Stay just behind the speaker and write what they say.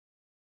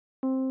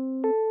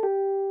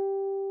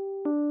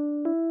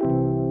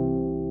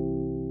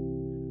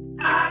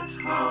at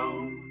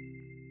home.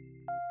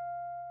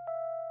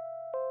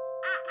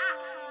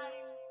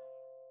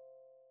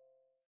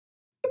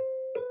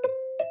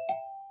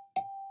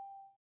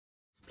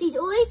 Please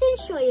always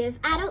ensure you have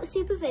adult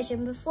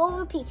supervision before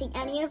repeating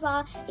any of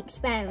our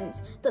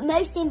experiments, but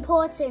most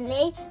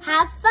importantly,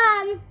 have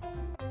fun!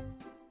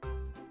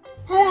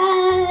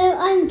 Hello,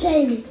 I'm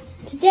Jamie.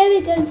 Today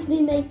we're going to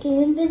be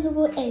making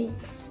invisible ink.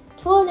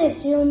 For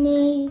this you'll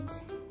need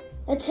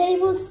a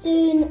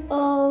tablespoon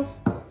of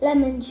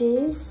lemon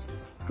juice,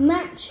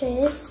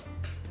 matches,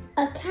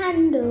 a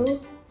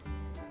candle,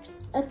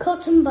 a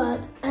cotton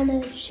bud and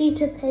a sheet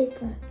of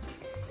paper.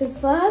 So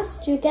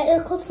first you get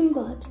your cotton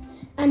bud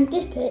and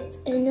dip it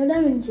in your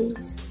lemon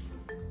juice.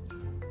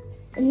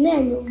 And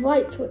then you'll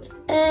write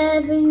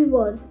whatever you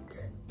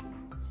want.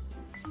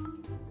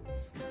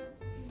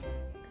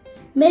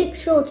 Make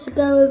sure to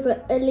go over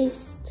it at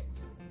least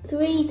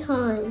 3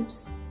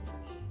 times.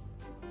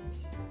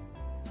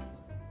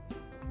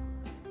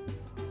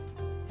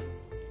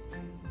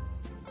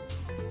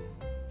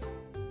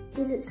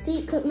 These are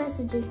secret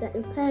messages that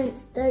your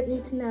parents don't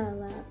need to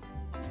know about.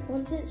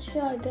 Once it's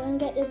dry, go and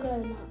get your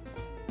grown-up.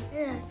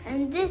 Yeah,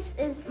 and this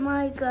is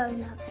my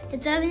grown-up.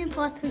 It's very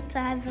important to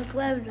have a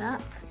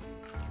grown-up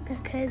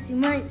because you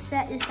might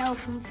set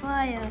yourself on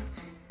fire.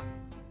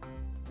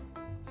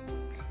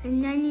 And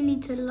then you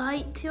need to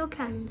light your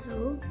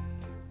candle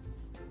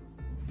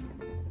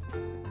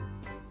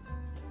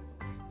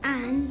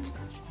and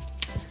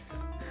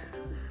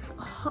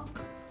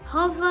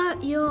hover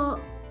your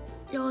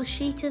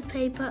sheet of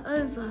paper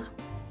over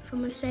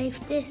from a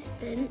safe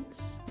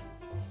distance,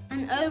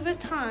 and over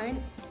time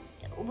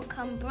it will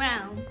become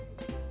brown.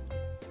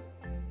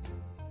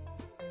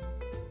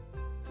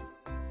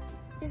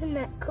 Isn't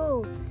that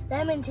cool?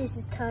 Lemon juice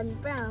is turned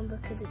brown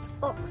because it's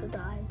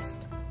oxidized.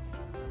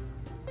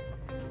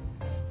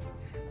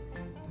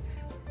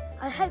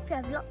 I hope you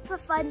have lots of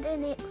fun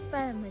doing the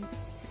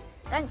experiments.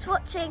 Thanks for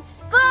watching.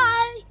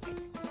 Bye!